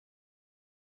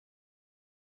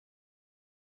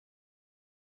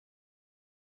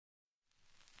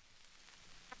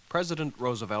President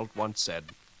Roosevelt once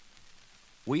said,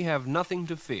 "We have nothing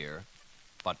to fear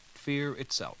but fear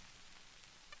itself."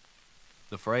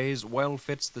 The phrase well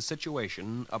fits the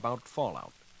situation about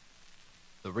fallout,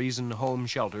 the reason home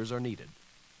shelters are needed.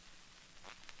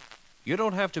 You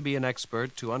don't have to be an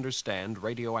expert to understand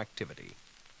radioactivity.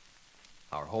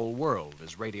 Our whole world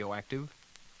is radioactive.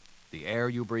 The air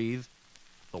you breathe,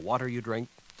 the water you drink,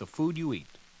 the food you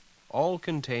eat, all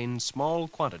contain small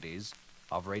quantities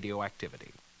of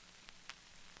radioactivity.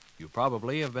 You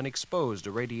probably have been exposed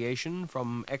to radiation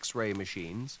from X-ray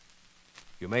machines.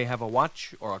 You may have a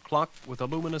watch or a clock with a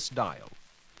luminous dial.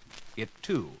 It,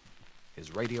 too,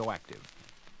 is radioactive.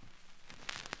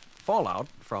 Fallout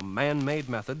from man-made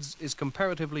methods is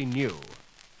comparatively new.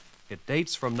 It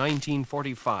dates from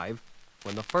 1945,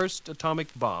 when the first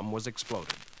atomic bomb was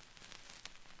exploded.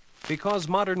 Because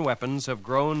modern weapons have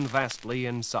grown vastly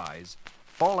in size,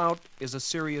 fallout is a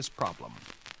serious problem.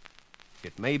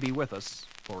 It may be with us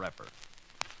forever.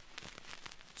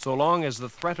 So long as the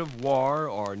threat of war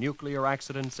or nuclear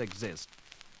accidents exist,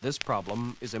 this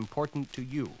problem is important to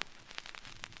you.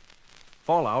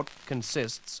 Fallout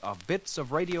consists of bits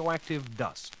of radioactive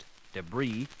dust,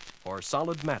 debris, or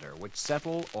solid matter which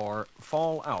settle or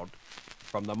fall out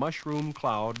from the mushroom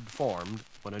cloud formed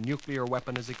when a nuclear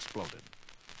weapon is exploded.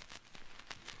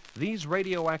 These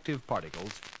radioactive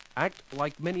particles act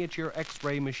like miniature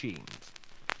X-ray machines.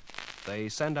 They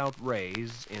send out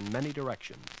rays in many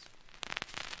directions.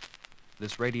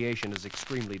 This radiation is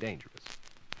extremely dangerous.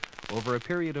 Over a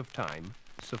period of time,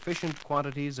 sufficient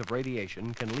quantities of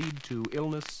radiation can lead to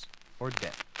illness or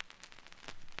death.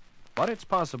 But it's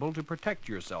possible to protect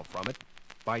yourself from it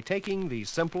by taking the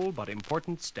simple but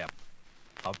important step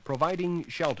of providing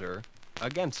shelter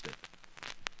against it.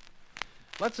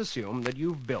 Let's assume that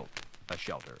you've built a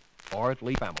shelter, or at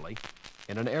least family,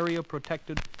 in an area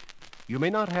protected. You may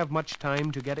not have much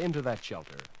time to get into that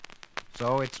shelter,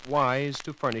 so it's wise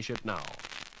to furnish it now.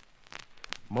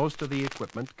 Most of the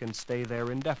equipment can stay there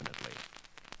indefinitely.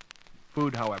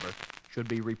 Food, however, should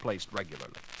be replaced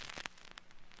regularly.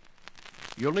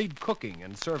 You'll need cooking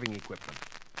and serving equipment,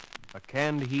 a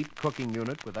canned heat cooking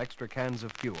unit with extra cans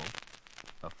of fuel,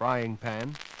 a frying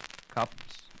pan,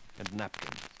 cups, and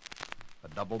napkins, a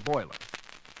double boiler,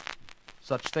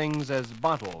 such things as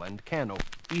bottle and can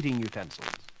eating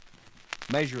utensils,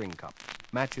 measuring cups,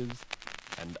 matches,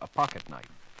 and a pocket knife.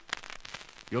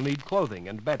 You'll need clothing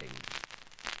and bedding,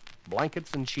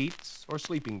 blankets and sheets or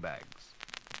sleeping bags,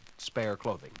 spare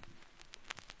clothing.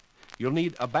 You'll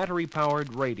need a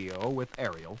battery-powered radio with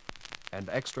aerial and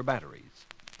extra batteries.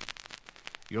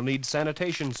 You'll need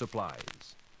sanitation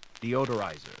supplies,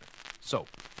 deodorizer, soap,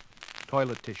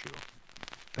 toilet tissue,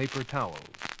 paper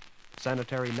towels,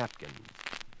 sanitary napkins,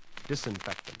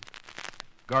 disinfectant,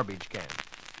 garbage can,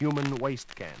 human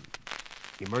waste can,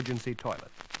 emergency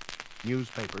toilet,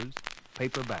 newspapers,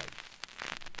 paper bags.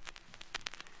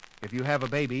 If you have a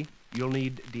baby, you'll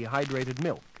need dehydrated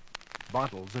milk,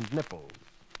 bottles and nipples,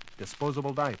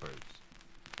 disposable diapers,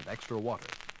 and extra water.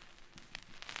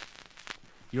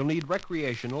 You'll need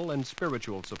recreational and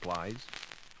spiritual supplies,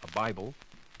 a Bible,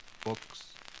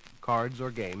 books, cards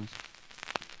or games,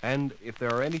 and, if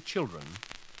there are any children,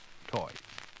 toys.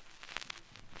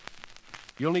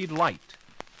 You'll need light,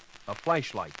 a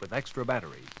flashlight with extra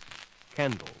batteries,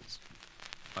 candles,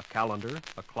 a calendar,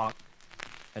 a clock,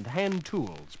 and hand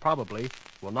tools probably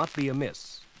will not be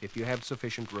amiss if you have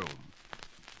sufficient room.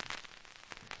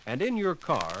 And in your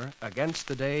car, against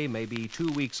the day, maybe 2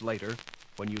 weeks later,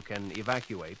 when you can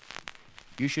evacuate,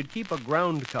 you should keep a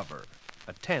ground cover,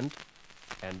 a tent,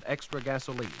 and extra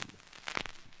gasoline.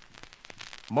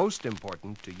 Most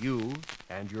important to you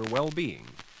and your well-being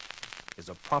is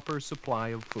a proper supply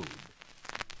of food.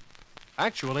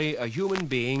 Actually, a human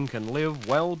being can live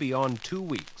well beyond 2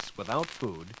 weeks without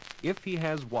food if he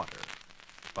has water,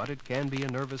 but it can be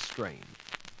a nervous strain,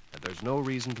 and there's no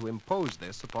reason to impose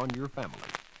this upon your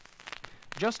family.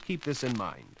 Just keep this in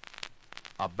mind.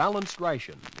 A balanced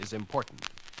ration is important.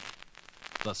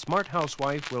 The smart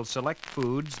housewife will select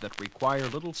foods that require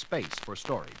little space for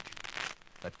storage,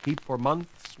 that keep for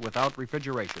months without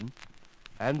refrigeration,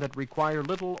 and that require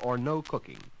little or no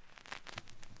cooking.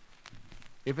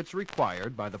 If it's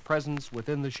required by the presence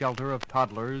within the shelter of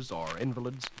toddlers or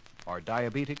invalids or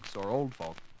diabetics or old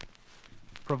folk,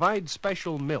 provide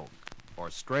special milk or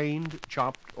strained,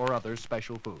 chopped, or other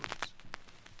special foods.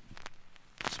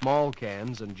 Small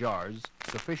cans and jars,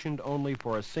 sufficient only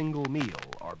for a single meal,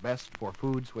 are best for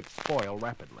foods which spoil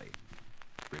rapidly.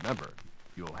 Remember,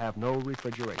 you'll have no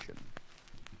refrigeration.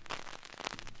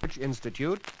 The Research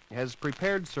Institute has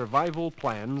prepared survival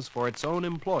plans for its own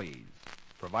employees,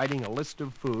 providing a list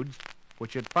of foods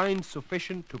which it finds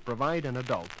sufficient to provide an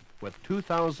adult with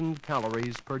 2,000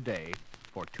 calories per day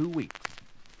for 2 weeks.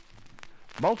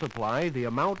 Multiply the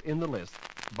amount in the list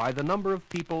by the number of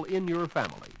people in your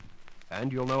family,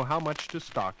 and you'll know how much to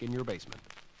stock in your basement.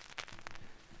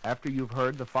 After you've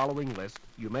heard the following list,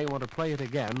 you may want to play it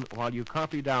again while you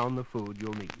copy down the food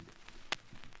you'll need.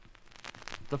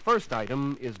 The first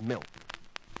item is milk.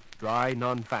 Dry,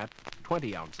 non-fat,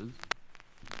 20 ounces.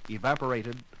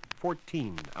 Evaporated,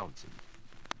 14 ounces.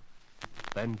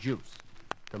 Then juice.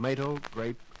 Tomato,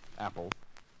 grape, apple.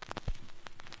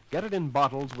 Get it in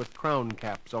bottles with crown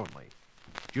caps only.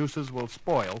 Juices will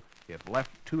spoil if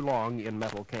left too long in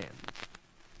metal cans.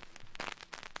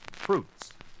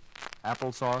 Fruits.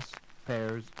 Applesauce,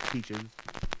 pears, peaches.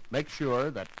 Make sure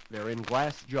that they're in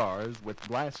glass jars with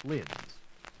glass lids.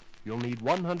 You'll need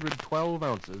 112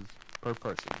 ounces per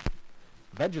person.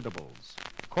 Vegetables.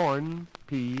 Corn,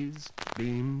 peas,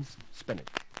 beans, spinach.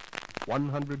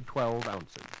 112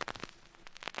 ounces.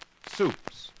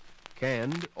 Soups.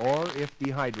 Canned or, if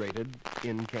dehydrated,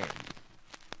 in cans.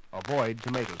 Avoid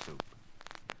tomato soup.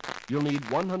 You'll need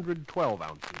 112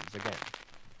 ounces again.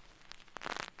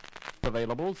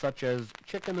 Available such as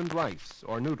chicken and rice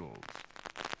or noodles,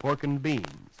 pork and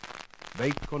beans,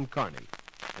 bacon con carne,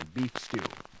 and beef stew.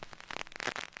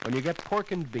 When you get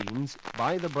pork and beans,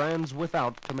 buy the brands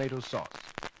without tomato sauce.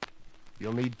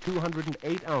 You'll need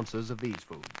 208 ounces of these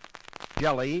foods.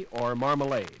 Jelly or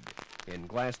marmalade, in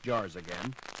glass jars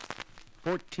again,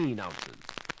 14 ounces.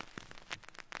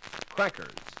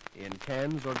 Crackers, in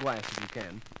cans or glass if you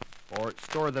can, or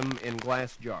store them in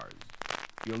glass jars.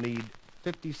 You'll need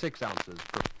 56 ounces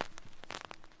per.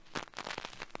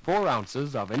 4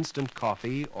 ounces of instant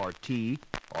coffee or tea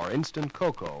or instant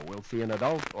cocoa will see an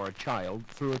adult or a child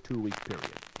through a 2-week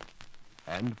period,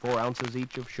 and 4 ounces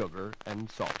each of sugar and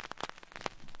salt.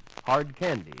 Hard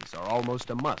candies are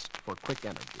almost a must for quick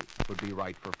energy. Would be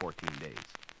right for 14 days.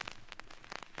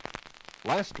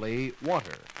 Lastly,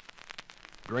 water.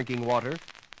 Drinking water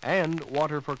and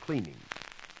water for cleaning.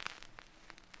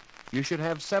 You should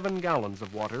have 7 gallons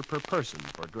of water per person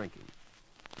for drinking.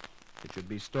 It should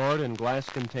be stored in glass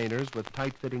containers with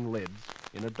tight-fitting lids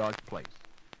in a dark place.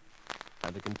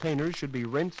 And the containers should be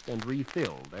rinsed and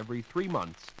refilled every 3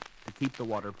 months to keep the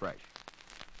water fresh.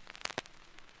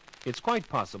 It's quite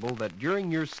possible that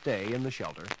during your stay in the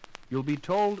shelter, you'll be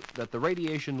told that the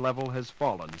radiation level has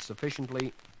fallen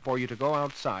sufficiently for you to go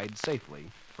outside safely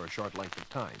for a short length of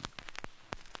time.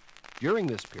 During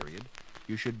this period,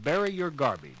 you should bury your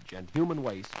garbage and human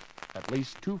waste at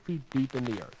least 2 feet deep in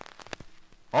the earth.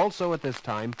 Also at this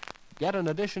time, get an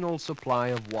additional supply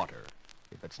of water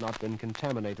if it's not been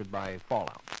contaminated by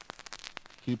fallout.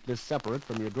 Keep this separate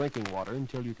from your drinking water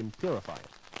until you can purify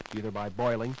it, either by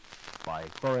boiling, by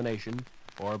chlorination,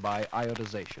 or by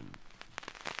iodization.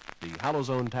 The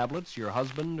halozone tablets your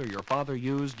husband or your father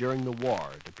used during the war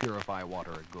to purify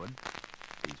water are good.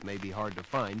 These may be hard to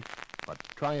find, but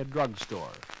try a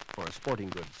drugstore or a sporting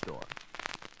goods store.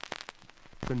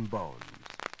 Broken bones,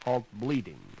 halt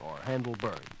bleeding, or handle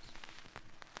burns.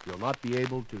 You'll not be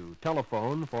able to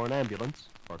telephone for an ambulance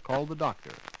or call the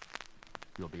doctor.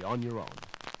 You'll be on your own.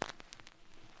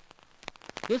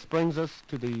 This brings us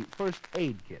to the first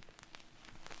aid kit.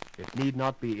 It need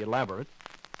not be elaborate.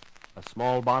 A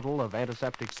small bottle of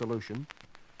antiseptic solution,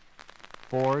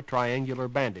 4 triangular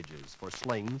bandages for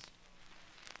slings,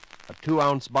 a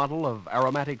 2-ounce bottle of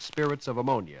aromatic spirits of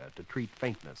ammonia to treat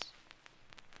faintness,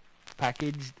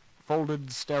 packaged,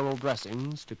 folded sterile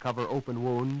dressings to cover open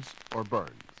wounds or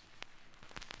burns.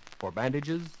 For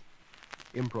bandages,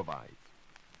 improvise.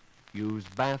 Use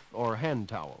bath or hand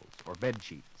towels or bed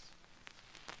sheets.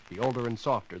 The older and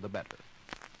softer, the better.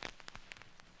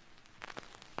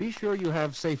 Be sure you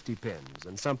have safety pins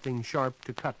and something sharp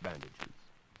to cut bandages,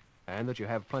 and that you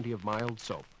have plenty of mild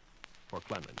soap for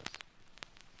cleanliness.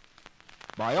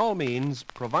 By all means,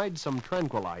 provide some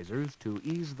tranquilizers to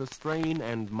ease the strain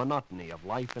and monotony of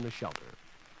life in a shelter.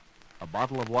 A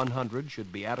bottle of 100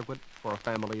 should be adequate for a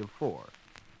family of 4.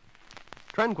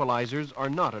 Tranquilizers are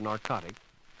not a narcotic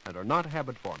and are not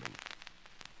habit-forming.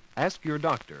 Ask your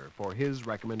doctor for his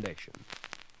recommendation.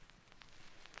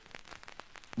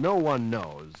 No one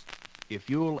knows if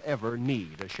you'll ever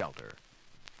need a shelter.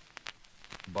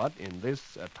 But in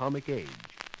this atomic age,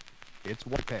 it's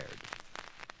prepared.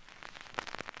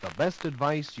 The best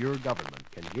advice your government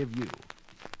can give you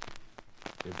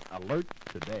is alert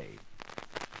today,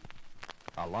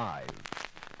 alive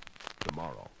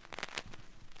tomorrow.